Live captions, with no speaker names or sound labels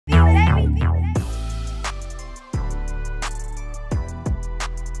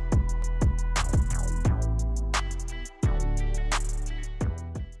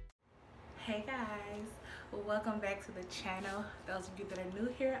welcome back to the channel. Those of you that are new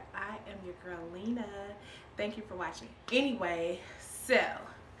here, I am your girl Lena. Thank you for watching. Anyway, so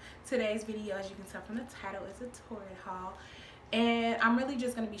today's video, as you can tell from the title, is a Torrid haul, and I'm really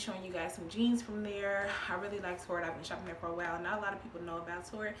just going to be showing you guys some jeans from there. I really like Torrid. I've been shopping there for a while. Not a lot of people know about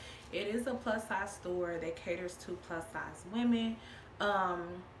Torrid. It is a plus size store that caters to plus size women.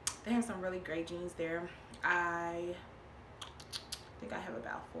 They have some really great jeans there. I think I have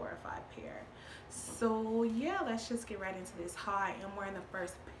about 4 or 5 pair. So yeah, let's just get right into this haul. I am wearing the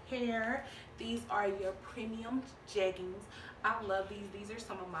first pair. These are your premium jeggings. I love these. These are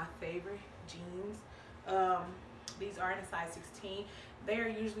some of my favorite jeans. These are in a size 16. They are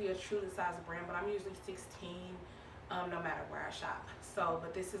usually a true to size brand, but I'm usually 16 no matter where I shop. So,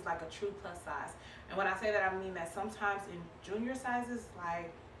 but this is like a true plus size. And when I say that, I mean that sometimes in junior sizes like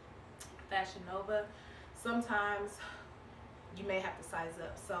Fashion Nova, sometimes you may have to size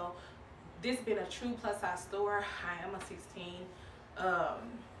up. So this being a true plus size store, I am a 16.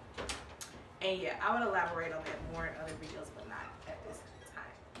 And yeah, I would elaborate on that more in other videos, but not at this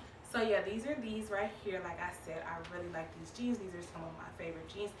time. So yeah, these are these right here. Like I said, I really like these jeans. These are some of my favorite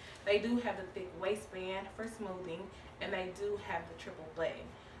jeans. They do have the thick waistband for smoothing, and they do have the triple button.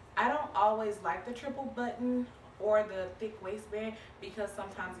 I don't always like the triple button or the thick waistband because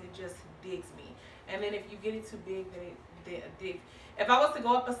sometimes it just digs me. And then if you get it too big, then it dig. If I was to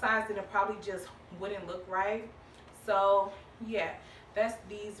go up a size, then it probably just wouldn't look right. So yeah, that's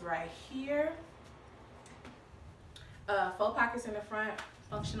these right here. 4 pockets in the front,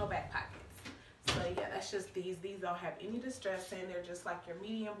 functional back pockets. So yeah, that's just these. These don't have any distress in. They're just like your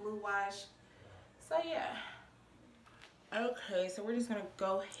medium blue wash. So yeah. Okay, so we're just gonna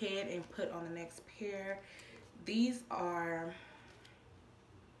go ahead and put on the next pair. These are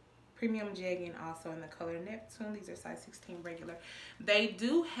premium jegging, also in the color Neptune. These are size 16 regular. They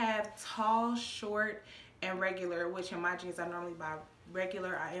do have tall, short, and regular, which in my jeans I normally buy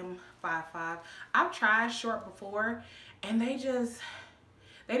regular. I am 5'5". I've tried short before, and they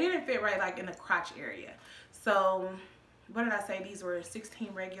didn't fit right, like in the crotch area. So what did I say? These were 16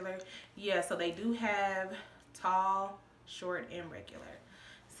 regular. Yeah, so they do have tall, short, and regular.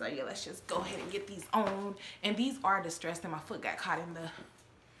 So yeah, let's just go ahead and get these on. And these are distressed, and my foot got caught in the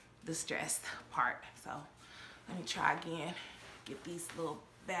distressed part. So let me try again. Get these little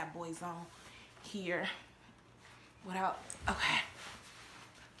bad boys on here without, okay.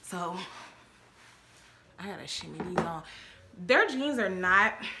 So I gotta shimmy these on. Their jeans are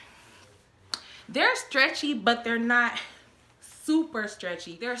not, they're stretchy, but they're not super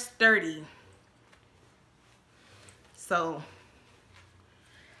stretchy. They're sturdy. So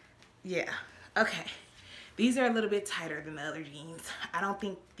yeah, okay. These are a little bit tighter than the other jeans. I don't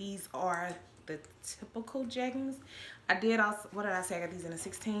think these are the typical jeggings. I did also, what did I say? I got these in a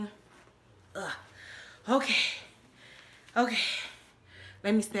 16. Ugh. Okay. Okay.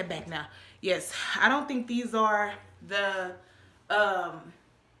 Let me step back now. Yes, I don't think these are the,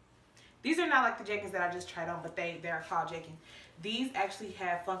 these are not like the jeggings that I just tried on, but they are called jeggings. These actually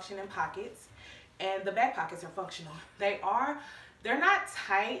have functioning pockets, and the back pockets are functional. They're not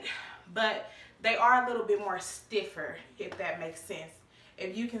tight, but they are a little bit more stiffer, if that makes sense.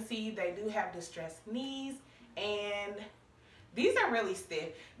 If you can see, they do have distressed knees, and these are really stiff.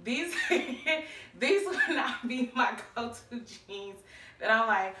 These would not be my go-to jeans that I'm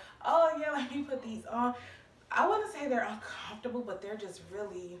like, oh yeah, let me put these on. I wouldn't say they're uncomfortable, but they're just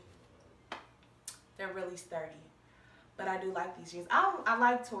really, they're really sturdy. But I do like these jeans. I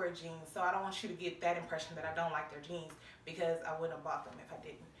like Torrid jeans, so I don't want you to get that impression that I don't like their jeans, because I wouldn't have bought them if I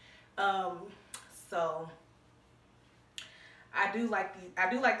didn't. So I do like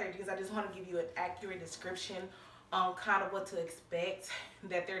their jeans. I just want to give you an accurate description on kind of what to expect.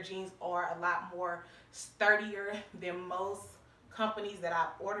 That their jeans are a lot more sturdier than most companies that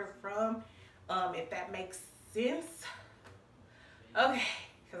I've ordered from, if that makes sense. Okay,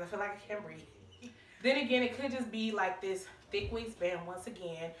 because I feel like I can't breathe. Then again, it could just be like this thick waistband once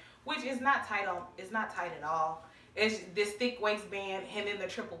again, which is not tight on. It's not tight at all. It's this thick waistband and then the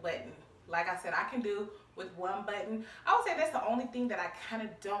triple button. Like I said, I can do with one button. I would say that's the only thing that I kind of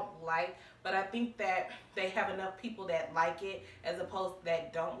don't like, but I think that they have enough people that like it as opposed to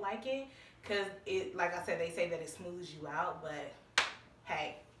that don't like it, because it, like I said, they say that it smooths you out, but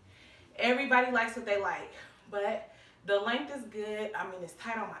hey, everybody likes what they like. But the length is good. I mean, it's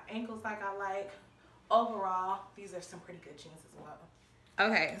tight on my ankles like I like. Overall, these are some pretty good jeans as well.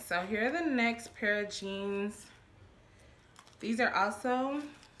 Okay, so here are the next pair of jeans. These are also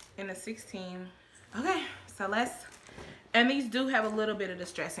in a 16. Okay, so and these do have a little bit of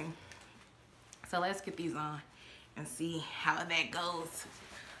distressing. So let's get these on and see how that goes.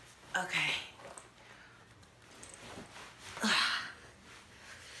 Okay.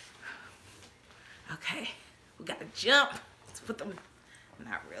 Okay, we gotta jump. Let's put them,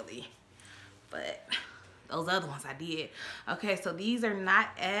 not really, but those other ones I did. Okay, so these are not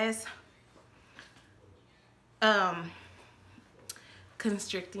as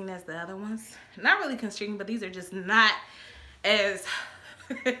constricting as the other ones. Not really constricting, but these are just not as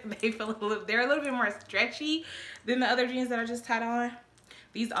they're a little bit more stretchy than the other jeans that I just tied on.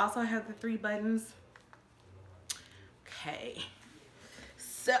 These also have the 3 buttons. Okay,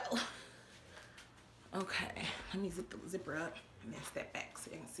 so okay, let me zip the zipper up and then step back so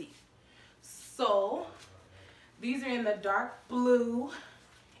you can see. So these are in the dark blue,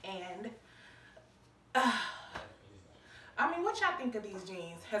 and I mean, what y'all think of these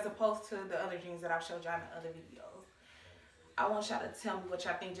jeans as opposed to the other jeans that I've showed y'all in the other videos? I want y'all to tell me what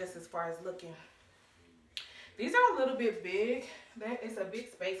y'all think just as far as looking. These are a little bit big. It's a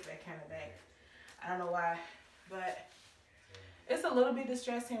big space back kind of back. I don't know why, but it's a little bit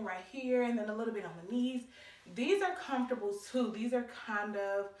distressing right here and then a little bit on the knees. These are comfortable too. These are kind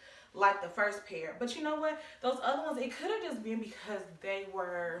of like the first pair. But you know what? Those other ones, it could have just been because they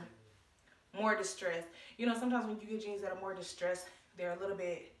were more distressed. You know, sometimes when you get jeans that are more distressed, they're a little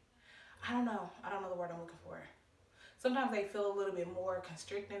bit, I don't know the word I'm looking for. Sometimes they feel a little bit more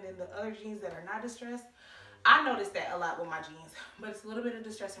constricting than the other jeans that are not distressed. I noticed that a lot with my jeans, but it's a little bit of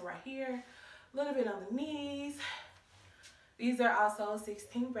distressing right here, a little bit on the knees. These are also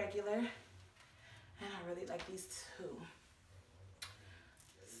 16 regular, and I really like these too.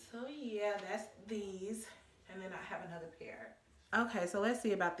 So yeah, that's these, and then I have another pair. Okay, so let's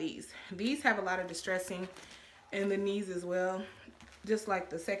see about these. These have a lot of distressing in the knees as well, just like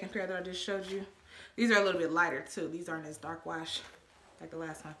the second pair that I just showed you. These are a little bit lighter too. These aren't as dark wash like the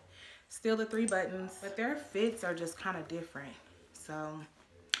last one. Still the 3 buttons, but their fits are just kind of different. So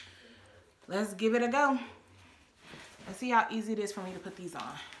let's give it a go. Let's see how easy it is for me to put these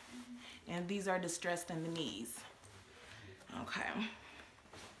on. And these are distressed in the knees. Okay.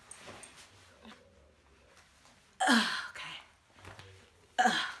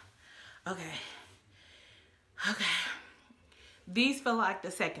 Okay. Okay. These feel like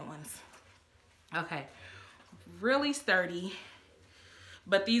the second ones. Okay. Really sturdy.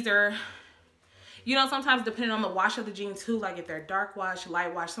 But these are, you know, sometimes depending on the wash of the jean too, like if they're dark wash,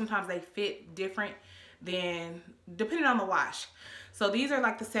 light wash, sometimes they fit different than depending on the wash. So these are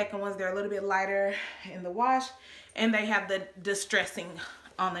like the second ones. They're a little bit lighter in the wash, and they have the distressing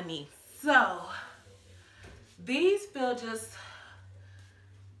on the knee. So these feel just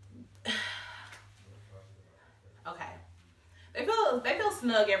okay. They feel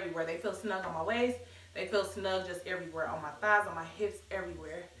snug everywhere. They feel snug on my waist. They feel snug just everywhere, on my thighs, on my hips,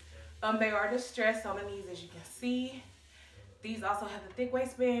 everywhere. They are distressed on the knees, as you can see. These also have the thick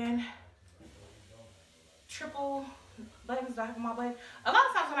waistband, triple buttons that I have on my butt. A lot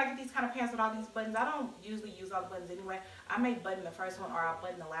of times when I get these kind of pants with all these buttons, I don't usually use all the buttons anyway. I may button the first one, or I'll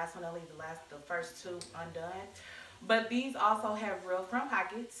button the last one and leave the first 2 undone. But these also have real front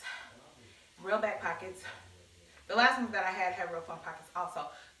pockets, real back pockets. The last ones that I had real front pockets also.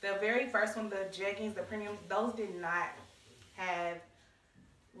 The very first one, the jeggings, the premiums, those did not have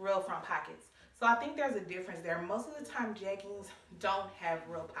real front pockets. So I think there's a difference there. Most of the time, jeggings don't have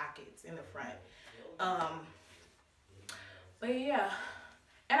real pockets in the front. But yeah,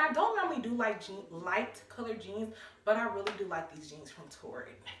 and I don't normally do like light colored jeans, but I really do like these jeans from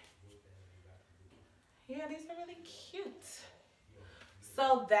Torrid. Yeah, these are really cute.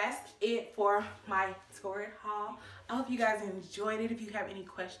 So that's it for my Torrid haul. I hope you guys enjoyed it. If you have any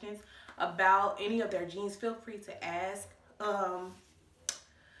questions about any of their jeans, feel free to ask. So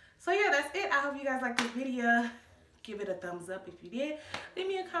yeah, that's it. I hope you guys liked this video. Give it a thumbs up if you did. Leave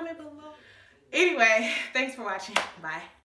me a comment below. Anyway, thanks for watching. Bye.